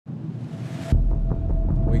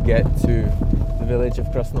get to the village of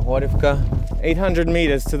Krasnohorivka. 800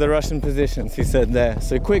 meters to the Russian positions, he said there.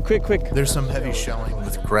 So quick, quick, quick. There's some heavy shelling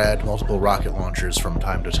with Grad multiple rocket launchers from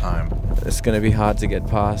time to time. It's going to be hard to get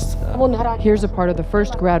past. Here's a part of the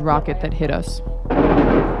first Grad rocket that hit us.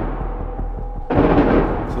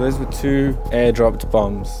 So those were two airdropped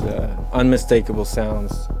bombs, unmistakable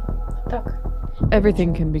sounds.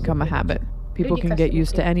 Everything can become a habit. People can get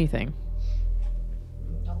used to anything.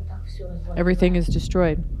 Everything is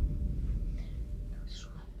destroyed.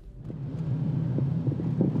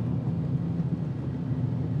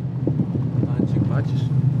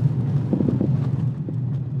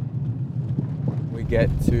 We get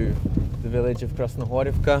to the village of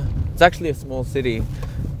Krasnohorivka. It's actually a small city,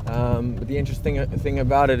 but the interesting thing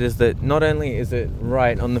about it is that not only is it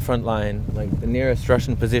right on the front line, like the nearest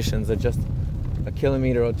Russian positions are just a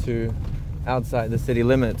kilometer or two outside the city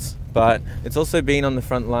limits, but it's also been on the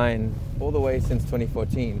front line all the way since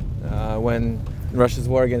 2014, when Russia's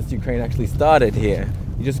war against Ukraine actually started here.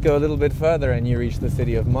 You just go a little bit further and you reach the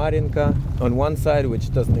city of Mariinka on one side,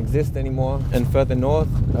 which doesn't exist anymore, and further north,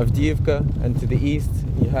 Avdiivka, and to the east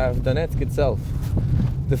you have Donetsk itself.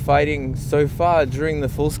 The fighting so far during the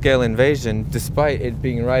full-scale invasion, despite it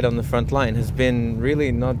being right on the front line, has been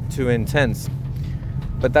really not too intense.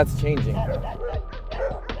 But that's changing.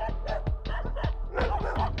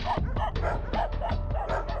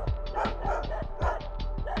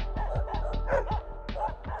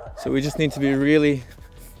 So we just need to be really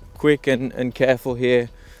quick and careful here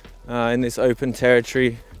in this open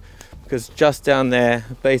territory, because just down there,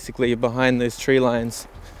 basically behind those tree lines,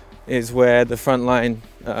 is where the front line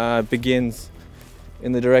begins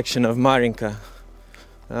in the direction of Mariinka.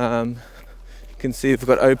 You can see we've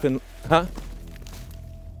got open... Huh?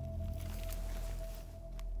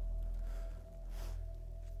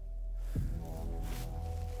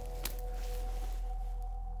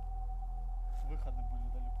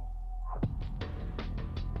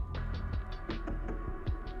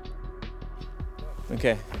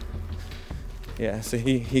 Okay, yeah, so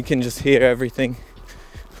he can just hear everything.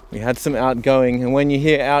 We had some outgoing, and when you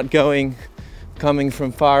hear outgoing coming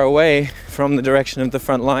from far away from the direction of the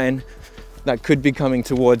front line, that could be coming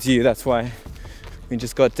towards you. That's why we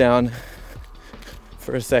just got down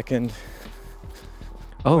for a second.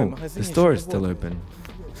 Oh, the store is still open.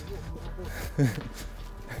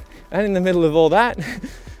 And in the middle of all that,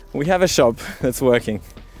 we have a shop that's working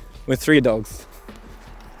with 3 dogs.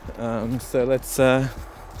 So let's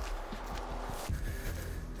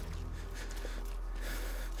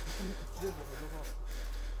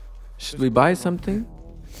should we buy something?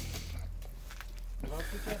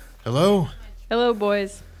 Hello? Hello,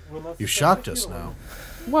 boys. You shocked us now.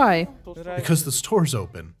 Why? Because the store's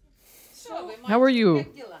open. How are you?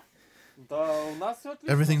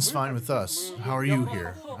 Everything's fine with us. How are you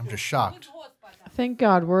here? I'm just shocked. Thank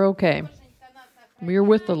God we're okay. We are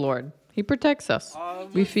with the Lord. He protects us.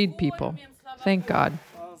 We feed people. Thank God.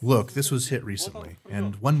 Look, this was hit recently.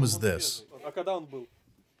 And when was this?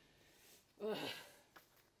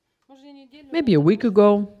 Maybe a week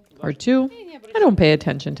ago or 2. I don't pay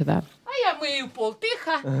attention to that.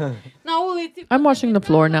 I'm washing the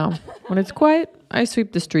floor now. When it's quiet, I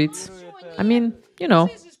sweep the streets. I mean, you know,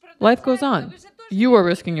 life goes on. You are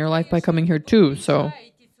risking your life by coming here too, so...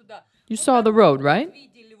 You saw the road, right?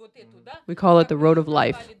 We call it the road of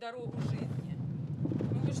life.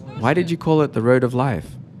 Why did you call it the road of life?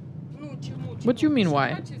 What do you mean,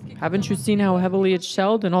 why? Haven't you seen how heavily it's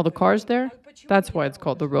shelled and all the cars there? That's why it's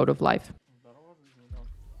called the road of life.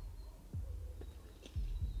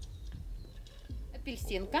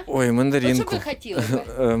 Ой, мандаринку.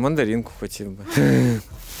 Мандаринку хотів би.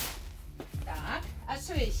 Так, а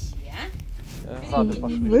що ще?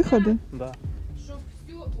 Виходи? Да. Щоб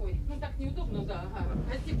все... Ой, ну так неудобно, да, ага.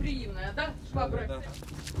 Гостеприимная, да? Швабра.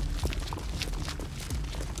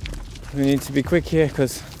 We need to be quick here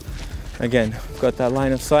because, again, we've got that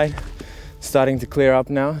line of sight starting to clear up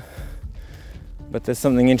now. But there's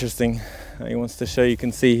something interesting he wants to show. You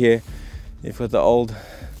can see here, you've got the old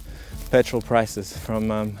petrol prices from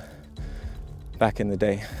back in the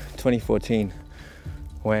day, 2014,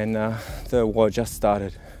 when the war just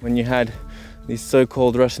started. When you had these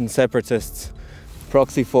so-called Russian separatists,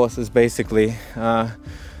 proxy forces basically,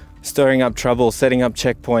 stirring up trouble, setting up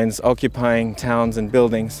checkpoints, occupying towns and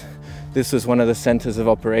buildings. This was one of the centers of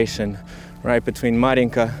operation, right between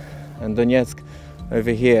Mariinka and Donetsk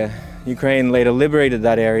over here. Ukraine later liberated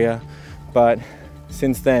that area, but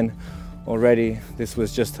since then, already this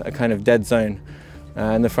was just a kind of dead zone,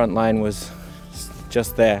 and the front line was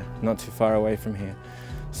just there, not too far away from here.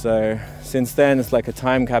 So since then, it's like a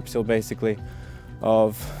time capsule basically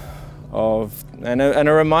of and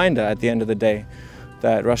a reminder at the end of the day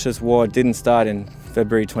that Russia's war didn't start in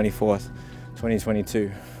February 24th,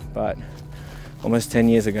 2022, but almost 10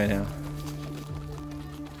 years ago now.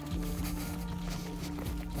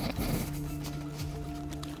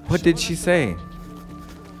 What did she say?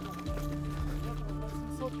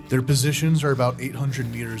 Their positions are about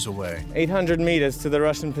 800 meters away. 800 meters to the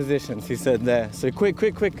Russian positions, he said there. So quick,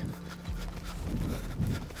 quick, quick.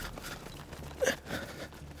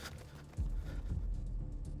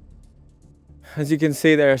 As you can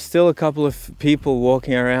see, there are still a couple of people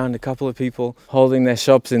walking around, a couple of people holding their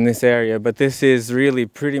shops in this area, but this is really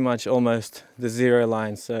pretty much almost the zero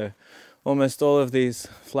line. So almost all of these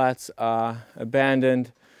flats are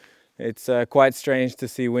abandoned. It's quite strange to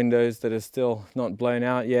see windows that are still not blown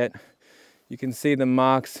out yet. You can see the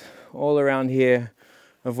marks all around here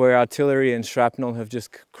of where artillery and shrapnel have just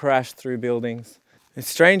crashed through buildings. It's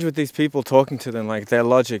strange with these people talking to them, like their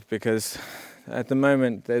logic, because at the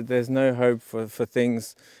moment there's no hope for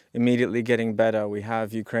things immediately getting better. We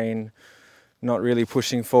have Ukraine not really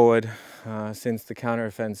pushing forward since the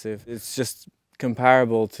counteroffensive. It's just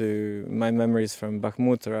comparable to my memories from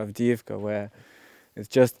Bakhmut or Avdiivka, where it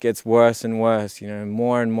just gets worse and worse, you know,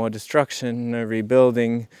 more and more destruction, no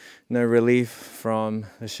rebuilding, no relief from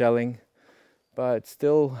the shelling. But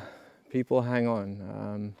still, people hang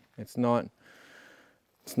on. It's not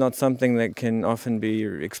something that can often be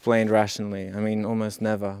explained rationally. I mean, almost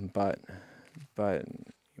never, but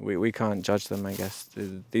we can't judge them, I guess.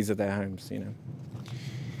 These are their homes, you know.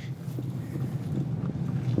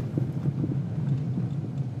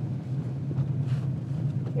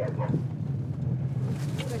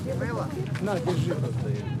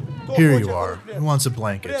 Here you are. Who wants a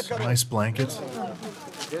blanket? A nice blanket?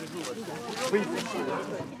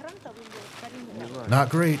 Not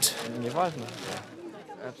great.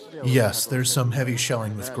 Yes, there's some heavy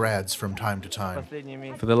shelling with grads from time to time.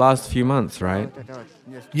 For the last few months, right?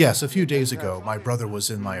 Yes, a few days ago, my brother was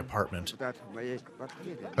in my apartment.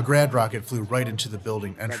 A grad rocket flew right into the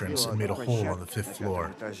building entrance and made a hole on the 5th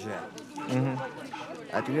floor.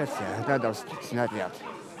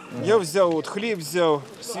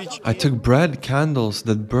 I took bread, candles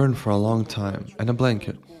that burned for a long time, and a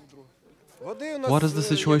blanket. What is the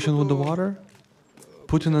situation with the water?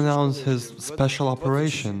 Putin announced his special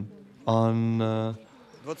operation on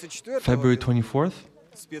February 24th.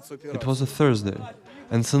 It was a Thursday.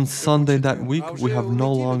 And since Sunday that week, we have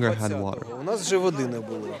no longer had water.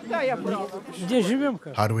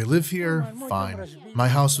 How do we live here? Fine. My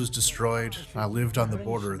house was destroyed. I lived on the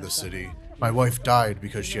border of the city. My wife died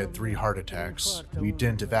because she had 3 heart attacks. We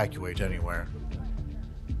didn't evacuate anywhere.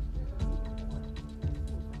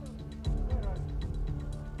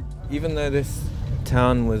 Even though this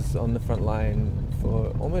town was on the front line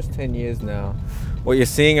for almost 10 years now, what you're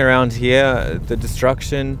seeing around here, the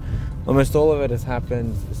destruction, almost all of it has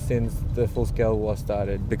happened since the full-scale war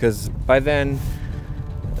started, because by then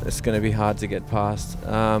it's going to be hard to get past.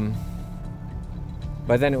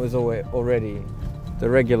 By then it was already the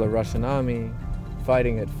regular Russian army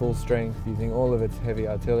fighting at full strength, using all of its heavy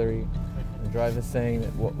artillery. The driver's saying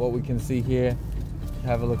that what we can see here,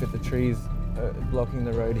 have a look at the trees blocking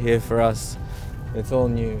the road here for us, it's all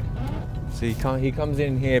new. So he comes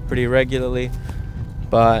in here pretty regularly,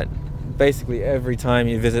 but basically every time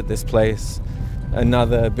you visit this place,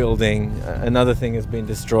 another building, another thing has been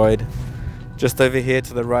destroyed. Just over here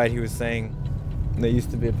to the right, he was saying there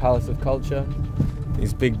used to be a palace of culture,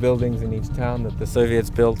 these big buildings in each town that the Soviets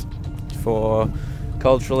built for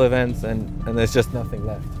cultural events, and there's just nothing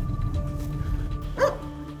left.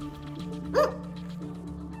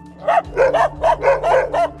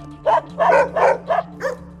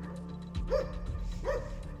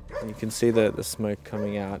 You can see the smoke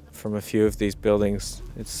coming out from a few of these buildings.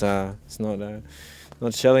 It's not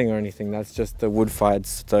shelling or anything. That's just the wood-fired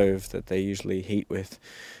stove that they usually heat with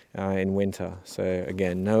in winter. So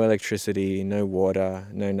again, no electricity, no water,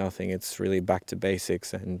 no nothing. It's really back to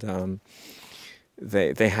basics, and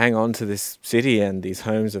they hang on to this city and these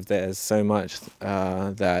homes of theirs so much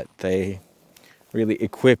that they really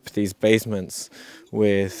equip these basements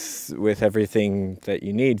with everything that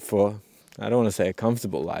you need for, I don't want to say a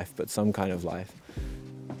comfortable life, but some kind of life.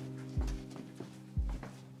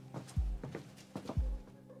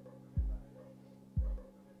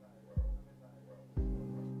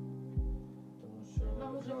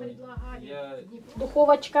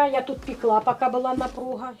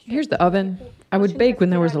 Here's the oven. I would bake when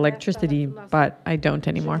there was electricity, but I don't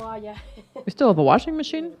anymore. We still have a washing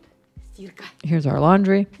machine. Here's our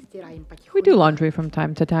laundry. We do laundry from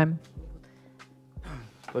time to time.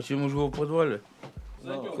 Почему живу в подвале?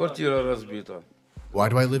 Квартира разбита. Why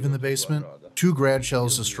do I live in the basement? 2 grad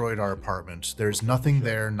shells destroyed our apartment. There's nothing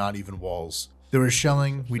there, not even walls. There was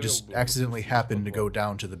shelling, we just accidentally happened to go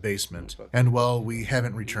down to the basement, and well, we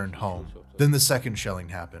haven't returned home. Then the second shelling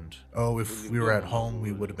happened. Oh, if we were at home,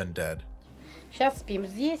 we would have been dead.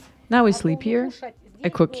 Now we sleep here. I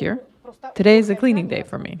cook here. Today is a cleaning day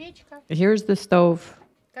for me. Here's the stove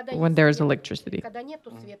when there is electricity.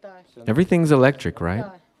 Everything's electric, right?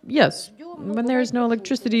 Yes, when there is no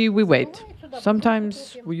electricity, we wait.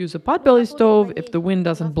 Sometimes we use a potbelly stove if the wind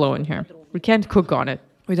doesn't blow in here. We can't cook on it.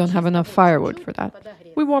 We don't have enough firewood for that.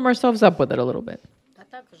 We warm ourselves up with it a little bit.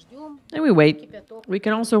 And we wait. We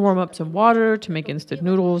can also warm up some water to make instant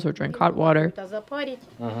noodles or drink hot water. I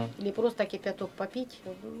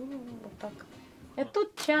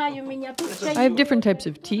have different types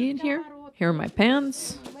of tea in here. Here are my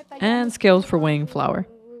pans and scales for weighing flour.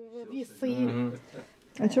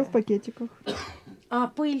 А что в пакетиках?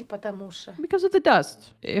 Because of the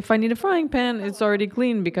dust. If I need a frying pan, it's already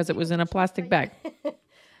clean because it was in a plastic bag.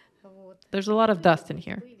 There's a lot of dust in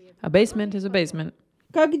here. A basement is a basement.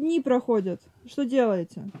 Как дни проходят? Что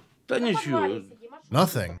делаете?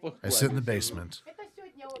 Nothing. I sit in the basement.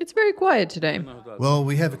 It's very quiet today. Well,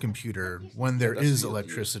 we have a computer. When there is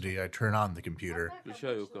electricity, I turn on the computer.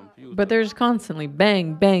 But there's constantly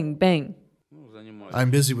bang, bang, bang.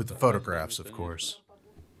 I'm busy with the photographs, of course.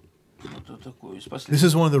 This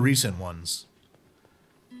is one of the recent ones.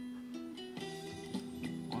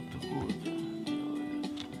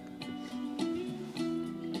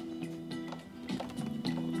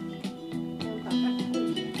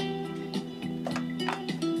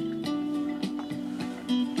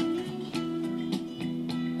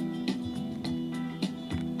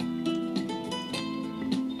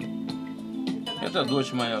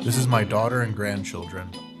 This is my daughter and grandchildren.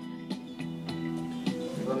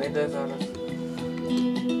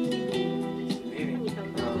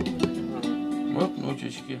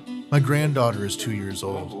 My granddaughter is 2 years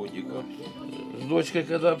old.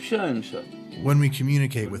 When we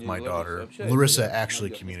communicate with my daughter, Larissa actually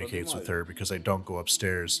communicates with her because I don't go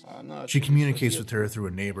upstairs. She communicates with her through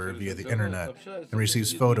a neighbor via the internet and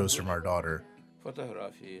receives photos from our daughter.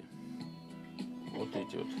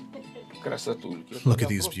 Look at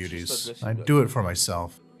these beauties. I do it for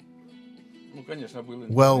myself.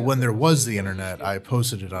 Well, when there was the internet, I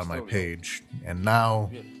posted it on my page, and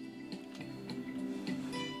now...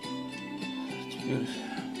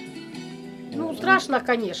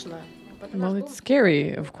 Well, it's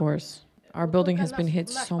scary, of course. Our building has been hit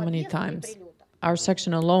so many times. Our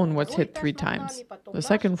section alone was hit 3 times. The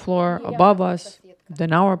second floor, above us,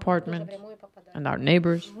 then our apartment, and our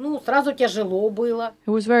neighbors. It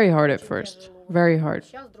was very hard at first. Very hard.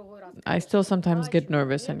 I still sometimes get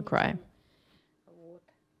nervous and cry.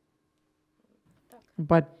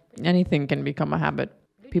 But anything can become a habit.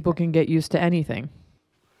 People can get used to anything.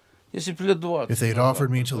 If they'd offered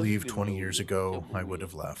me to leave 20 years ago, I would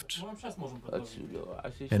have left.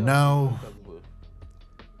 And now...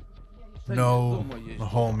 No,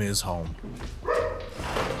 home is home.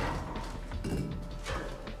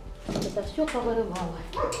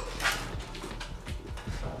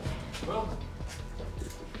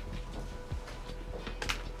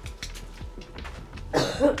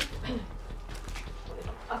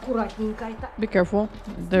 Be careful.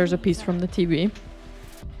 There's a piece from the TV.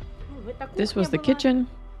 This was the kitchen.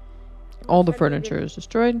 All the furniture is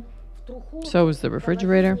destroyed. So is the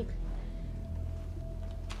refrigerator.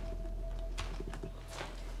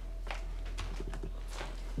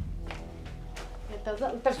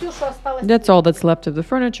 That's all that's left of the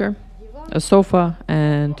furniture. A sofa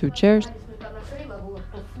and 2 chairs.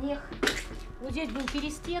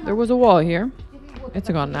 There was a wall here. It's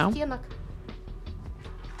gone now.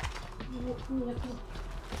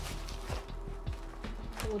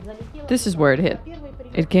 This is where it hit.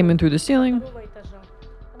 It came in through the ceiling.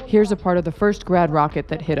 Here's a part of the first grad rocket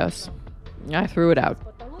that hit us. I threw it out.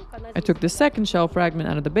 I took the second shell fragment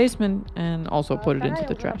out of the basement and also put it into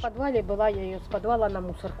the trash.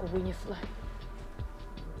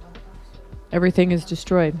 Everything is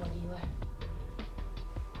destroyed.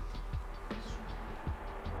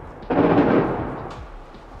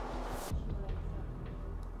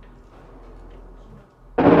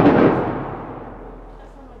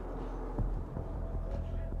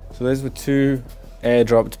 So those were 2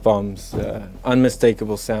 airdropped bombs,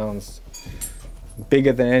 unmistakable sounds,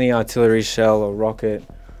 bigger than any artillery shell or rocket.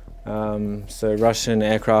 So Russian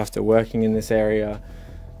aircraft are working in this area.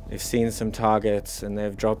 They've seen some targets and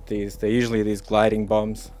they've dropped these. They're usually these gliding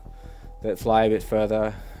bombs that fly a bit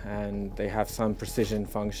further and they have some precision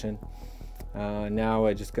function. Now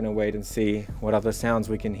we're just going to wait and see what other sounds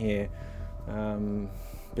we can hear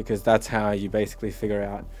because that's how you basically figure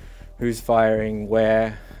out who's firing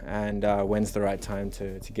where and when's the right time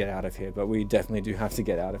to get out of here. But we definitely do have to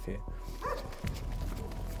get out of here.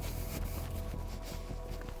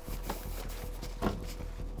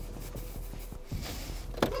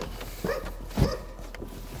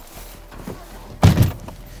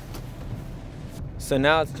 So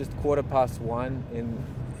now it's just 1:15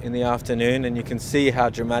 in the afternoon, and you can see how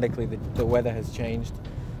dramatically the weather has changed.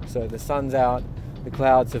 So the sun's out, the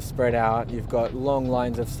clouds have spread out, you've got long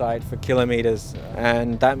lines of sight for kilometers,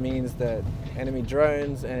 and that means that enemy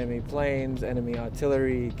drones, enemy planes, enemy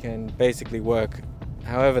artillery can basically work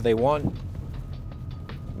however they want.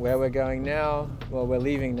 Where we're going now, well, we're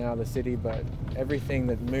leaving now the city, but everything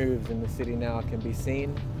that moves in the city now can be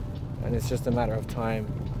seen, and it's just a matter of time.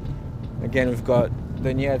 Again, we've got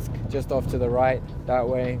Donetsk just off to the right, that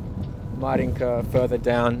way, Marinka further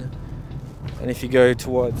down, and if you go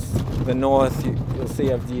towards the north, you'll see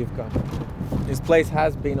Avdiivka. This place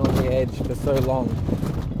has been on the edge for so long,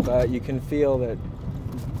 but you can feel that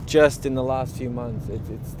just in the last few months it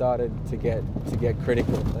started to get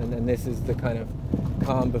critical, and this is the kind of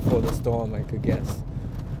calm before the storm, I could guess,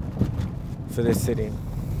 for this city.